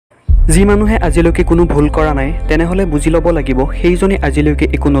যি মানুহে আজিলৈকে কোনো ভুল কৰা নাই তেনেহলে বুজি ল'ব লাগিব সেইজনে আজিলৈকে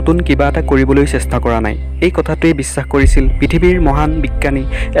একো নতুন কিবা এটা কৰিবলৈ চেষ্টা কৰা নাই। এই কথাটোৱে বিশ্বাস কৰিছিল পৃথিৱীৰ মহান বিজ্ঞানী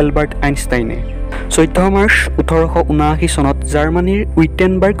এলবাৰ্ট আইনষ্টাইনে। 14 মাৰ্চ 1879 চনত জাৰ্মানীৰ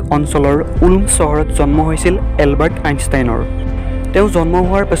উইটেনবাৰ্গ অঞ্চলৰ উলম চহৰত জন্ম হৈছিল এলবাৰ্ট আইনষ্টাইনৰ। তেওঁ জন্ম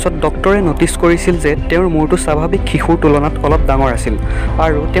হোৱাৰ পিছত ডক্টৰে নটিচ কৰিছিল যে তেওঁৰ মূৰটো স্বাভাৱিক শিশুৰ তুলনাত অলপ ডাঙৰ আছিল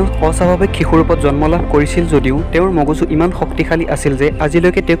আৰু তেওঁ অস্বাভাৱিক শিশুৰ ৰূপত জন্ম লাভ কৰিছিল যদিও তেওঁৰ মগজু ইমান শক্তিশালী আছিল যে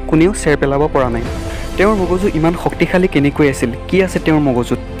আজিলৈকে তেওঁক কোনেও চেৰ পেলাব পৰা নাই। তেওঁৰ মগজু ইমান শক্তিশালী কেনেকৈ আছিল, কি আছে তেওঁৰ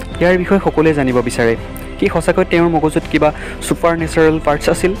মগজুত, ইয়াৰ বিষয়ে সকলোৱে জানিব বিচাৰে। কি সঁচাকৈ তেওঁৰ মগজুত কিবা ছুপাৰ নেচাৰেল পাৰ্টছ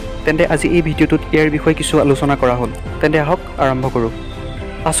আছিল? তেন্তে আজি এই ভিডিঅ'টোত ইয়াৰ বিষয়ে কিছু আলোচনা কৰা হ'ল। তেন্তে আহক আৰম্ভ কৰোঁ।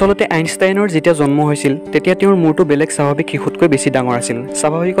 আচলতে আইনষ্টাইনৰ যেতিয়া জন্ম হৈছিল তেতিয়া তেওঁৰ মূৰটো বেলেগ স্বাভাৱিক শিশুতকৈ বেছি ডাঙৰ আছিল।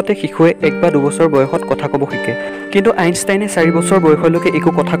 স্বাভাৱিকতে শিশুৱে 1 বা 2 বছৰ বয়সত কথা ক'ব শিকে, কিন্তু আইনষ্টাইনে 4 বছৰ বয়সলৈকে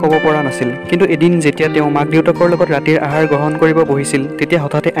একো কথা ক'ব পৰা নাছিল। কিন্তু এদিন যেতিয়া তেওঁ মাক দেউতাকৰ লগত ৰাতিৰ আহাৰ গ্ৰহণ কৰিব বহিছিল তেতিয়া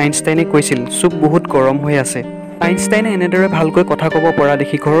হঠাতে আইনষ্টাইনে কৈছিল, চুপ বহুত গৰম হৈ আছে। আইনষ্টাইনে এনেদৰে ভালকৈ কথা ক'ব পৰা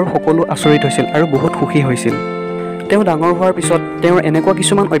দেখি ঘৰৰ সকলো আচৰিত হৈছিল আৰু বহুত সুখী হৈছিল। তেওঁ ডাঙৰ হোৱাৰ পিছত তেওঁৰ এনেকুৱা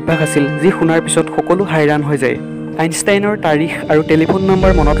কিছুমান অভ্যাস আছিল যি শুনাৰ পিছত সকলো হাইৰাণ হৈ যায়। আইনষ্টাইনৰ তাৰিখ আৰু টেলিফোন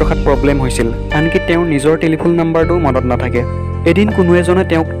নম্বৰ মনত ৰখাত প্ৰব্লেম হৈছিল, আনকি তেওঁৰ নিজৰ টেলিফোন নম্বৰটোও মনত নাথাকে। এদিন কোনো এজনে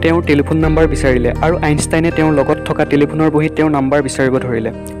তেওঁক তেওঁৰ টেলিফোন নম্বৰ বিচাৰিলে আৰু আইনষ্টাইনে তেওঁৰ লগত থকা টেলিফোনৰ বহীত তেওঁৰ নম্বৰ বিচাৰিব ধৰিলে।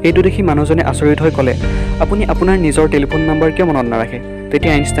 এইটো দেখি মানুহজনে আচৰিত হৈ ক'লে, আপুনি আপোনাৰ নিজৰ টেলিফোন নম্বৰ কিয় মনত নাৰাখে?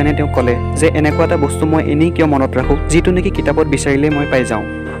 তেতিয়া আইনষ্টাইনে তেওঁক ক'লে যে এনেকুৱা এটা বস্তু মই এনেই কিয় মনত ৰাখোঁ যিটো নেকি কিতাপত বিচাৰিলেই মই পাই যাওঁ।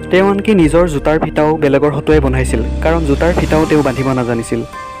 তেওঁ আনকি নিজৰ জোতাৰ ফিটাও বেলেগৰ হতুৱাই বনাইছিল, কাৰণ জোতাৰ ফিটাও তেওঁ বান্ধিব নাজানিছিল।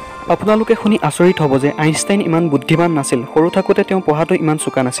 আপোনালোকে শুনি আচৰিত হ'ব যে আইনষ্টাইন ইমান বুদ্ধিমান নাছিল। সৰু থাকোঁতে তেওঁ পঢ়াটো ইমান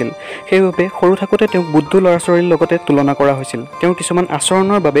চোকা নাছিল, সেইবাবে সৰু থাকোঁতে তেওঁক বুদ্ধু ল'ৰা ছোৱালীৰ লগতে তুলনা কৰা হৈছিল। তেওঁৰ কিছুমান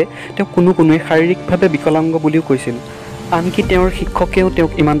আচৰণৰ বাবে তেওঁক কোনোৱে শাৰীৰিকভাৱে বিকলাংগ বুলিও কৈছিল। আনকি তেওঁৰ শিক্ষকেও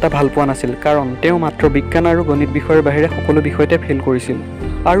তেওঁক ইমানটা ভাল পোৱা নাছিল, কাৰণ তেওঁ মাত্ৰ বিজ্ঞান আৰু গণিত বিষয়ৰ বাহিৰে সকলো বিষয়তে ফেইল কৰিছিল।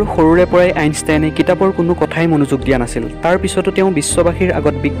 আৰু সৰুৰে পৰাই আইনষ্টাইনে কিতাপৰ কোনো কথাই মনোযোগ দিয়া নাছিল। তাৰ পিছতো তেওঁ বিশ্ববাসীৰ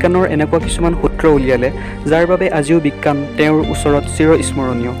আগত বিজ্ঞানৰ এনেকুৱা কিছুমান সূত্ৰ উলিয়ালে যাৰ বাবে আজিও বিজ্ঞান তেওঁৰ ওচৰত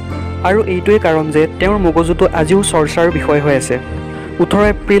চিৰস্মৰণীয়। আৰু এইটোৱে কাৰণ যে তেওঁৰ মগজুটো আজিও চৰ্চাৰ বিষয় হৈ আছে। 18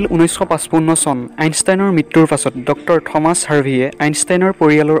 এপ্ৰিল 1955 চন আইনষ্টাইনৰ মৃত্যুৰ পাছত ডক্টৰ থমাছ হাৰ্ভিয়ে আইনষ্টাইনৰ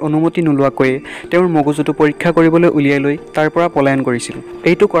পৰিয়ালৰ অনুমতি নোলোৱাকৈয়ে তেওঁৰ মগজুটো পৰীক্ষা কৰিবলৈ উলিয়াই লৈ তাৰ পৰা পলায়ন কৰিছিল।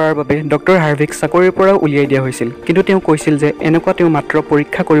 এইটো কৰাৰ বাবে ডক্টৰ হাৰ্ভিক চাকৰিৰ পৰাও উলিয়াই দিয়া হৈছিল, কিন্তু তেওঁ কৈছিল যে এনেকুৱা তেওঁ মাত্ৰ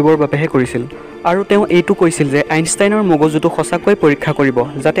পৰীক্ষা কৰিবৰ বাবেহে কৰিছিল। আৰু তেওঁ এইটো কৈছিল যে আইনষ্টাইনৰ মগজুটো সঁচাকৈ পৰীক্ষা কৰিব,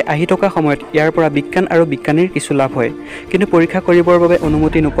 যাতে আহি থকা সময়ত ইয়াৰ পৰা বিজ্ঞান আৰু বিজ্ঞানীৰ কিছু লাভ হয়। কিন্তু পৰীক্ষা কৰিবৰ বাবে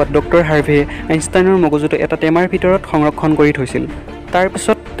অনুমতি নোপোৱাত ডক্টৰ হাৰ্ভিয়ে আইনষ্টাইনৰ মগজুটো এটা টেমাৰ ভিতৰত সংৰক্ষণ কৰি থৈছিল। তাৰ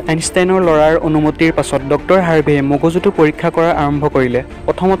পিছত আইনষ্টাইনৰ ল'ৰাৰ অনুমতিৰ পাছত ডক্টৰ হাৰ্ভিয়ে মগজুটো পৰীক্ষা কৰা আৰম্ভ কৰিলে।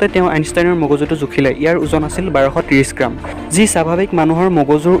 প্ৰথমতে তেওঁ আইনষ্টাইনৰ মগজুটো জুখিলে। ইয়াৰ ওজন আছিল 1230 গ্ৰাম, যি স্বাভাৱিক মানুহৰ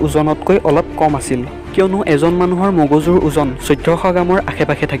মগজুৰ ওজনতকৈ অলপ কম আছিল, কিয়নো এজন মানুহৰ মগজুৰ ওজন 1400 গ্ৰামৰ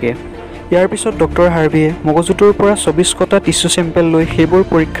আশে-পাশে থাকে। ইয়াৰ পিছত ডক্টৰ হাৰ্ভিয়ে মগজুটোৰ পৰা 24টা টিছু চেম্পল লৈ সেইবোৰ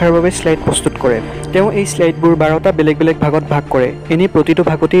পৰীক্ষাৰ বাবে শ্লাইড প্ৰস্তুত কৰে। তেওঁ এই শ্লাইডবোৰ 12টা বেলেগ বেলেগ ভাগত ভাগ কৰে। এনেই প্ৰতিটো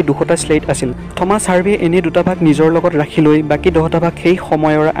ভাগতেই 200টা শ্লাইড আছিল। থমাছ হাৰ্ভিয়ে এনেই 2টা ভাগ নিজৰ লগত ৰাখি লৈ বাকী 10টা ভাগ সেই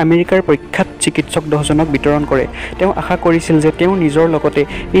সময়ৰ আমেৰিকাৰ প্ৰখ্যাত চিকিৎসক 10জনক বিতৰণ কৰে। তেওঁ আশা কৰিছিল যে তেওঁ নিজৰ লগতে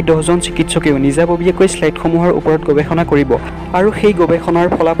এই 10জন চিকিৎসকেও নিজাববীয়াকৈ শ্লাইডসমূহৰ ওপৰত গৱেষণা কৰিব আৰু সেই গৱেষণাৰ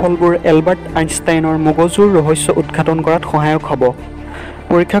ফলাফলবোৰ এলবাৰ্ট আইনষ্টাইনৰ মগজুৰ ৰহস্য উদ্ঘাটন কৰাত সহায়ক হ'ব।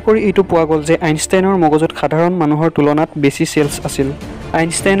 পৰীক্ষা কৰি এইটো পোৱা গ'ল যে আইনষ্টাইনৰ মগজুত সাধাৰণ মানুহৰ তুলনাত বেছি চেলছ আছিল।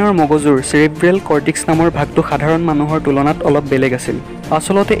 আইনষ্টাইনৰ মগজুৰ চেৰিব্ৰেল কৰ্টিক্স নামৰ ভাগটো সাধাৰণ মানুহৰ তুলনাত অলপ বেলেগ আছিল।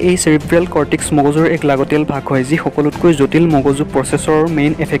 আচলতে এই চেৰিব্ৰেল কৰ্টিক্স মগজুৰ এক লাগতিয়াল ভাগ হয়, যি সকলোতকৈ জটিল মগজু প্ৰচেছৰৰ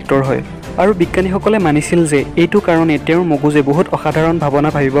মেইন এফেক্টৰ হয়। আৰু বিজ্ঞানীসকলে মানিছিল যে এইটো কাৰণে তেওঁৰ মগজুৱে বহুত অসাধাৰণ ভাৱনা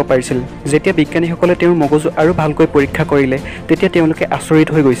ভাবিব পাৰিছিল। যেতিয়া বিজ্ঞানীসকলে তেওঁৰ মগজু আৰু ভালকৈ পৰীক্ষা কৰিলে তেতিয়া তেওঁলোকে আচৰিত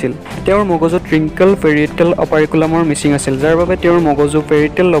হৈ গৈছিল। তেওঁৰ মগজুত ট্ৰিংকল পেৰিয়েটেল অপাৰিকুলামৰ মিচিং আছিল, যাৰ বাবে তেওঁৰ মগজু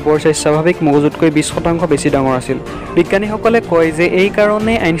পেৰিয়েটেল লবৰ চাইজ স্বাভাৱিক মগজুতকৈ 20% বেছি ডাঙৰ আছিল। বিজ্ঞানীসকলে কয় যে এই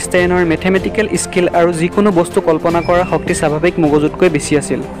কাৰণে আইনষ্টাইনৰ মেথমেটিকেল স্কিল আৰু যিকোনো বস্তু কল্পনা কৰাৰ শক্তি স্বাভাৱিক মগজুতকৈ বেছি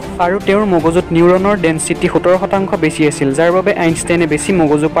আছিল। আৰু তেওঁৰ মগজুত নিউৰনৰ ডেন্সিটি 17% বেছি আছিল, যাৰ বাবে আইনষ্টাইনে বেছি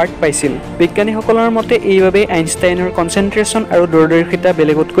মগজু পাৰ্ট পাইছিল। বিজ্ঞানীসকলৰ মতে এইবাবেই আইনষ্টাইনৰ কনচেন্ট্ৰেশ্যন আৰু দূৰদৰ্শিতা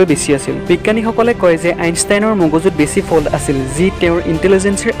বেলেগতকৈ বেছি আছিল। বিজ্ঞানীসকলে কয় যে আইনষ্টাইনৰ মগজুত বেছি ফল্ড আছিল, যি তেওঁৰ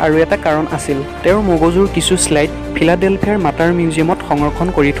ইণ্টেলিজেন্সৰ আৰু এটা কাৰণ আছিল। তেওঁৰ মগজুৰ কিছু শ্লাইড ফিলাডেলফিয়াৰ মাটাৰ মিউজিয়ামত সংৰক্ষণ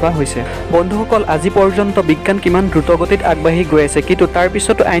কৰি থোৱা হৈছে। বন্ধুসকল, আজি পৰ্যন্ত বিজ্ঞান কিমান দ্ৰুতগতিত আগবাঢ়ি গৈ আছে, কিন্তু তাৰ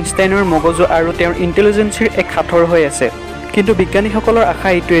পিছতো আইনষ্টাইনৰ মগজু আৰু তেওঁৰ ইণ্টেলিজেন্সৰ এক সাঁথৰ হৈ আছে। কিন্তু বিজ্ঞানীসকলৰ আশা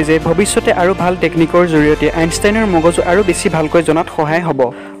এইটোৱে যে ভৱিষ্যতে আৰু ভাল টেকনিকৰ জৰিয়তে আইনষ্টাইনৰ মগজু আৰু বেছি ভালকৈ জনাত সহায় হ'ব।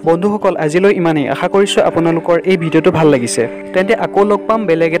 বন্ধুসকল, আজিলৈ ইমানেই। আশা কৰিছোঁ আপোনালোকৰ এই ভিডিঅ'টো ভাল লাগিছে। তেন্তে আকৌ লগ পাম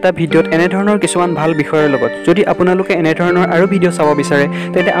বেলেগ এটা ভিডিঅ'ত এনেধৰণৰ কিছুমান ভাল বিষয়ৰ লগত। যদি আপোনালোকে এনেধৰণৰ আৰু ভিডিঅ' চাব বিচাৰে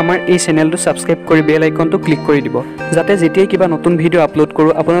তেন্তে আমাৰ এই চেনেলটো ছাবস্ক্ৰাইব কৰি বেল আইকনটো ক্লিক কৰি দিব, যাতে যেতিয়াই কিবা নতুন ভিডিঅ' আপলোড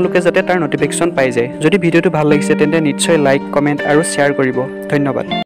কৰোঁ আপোনালোকে যাতে তাৰ নটিফিকেশ্যন পাই যায়। যদি ভিডিঅ'টো ভাল লাগিছে তেন্তে নিশ্চয় লাইক, কমেণ্ট আৰু শ্বেয়াৰ কৰিব। ধন্যবাদ।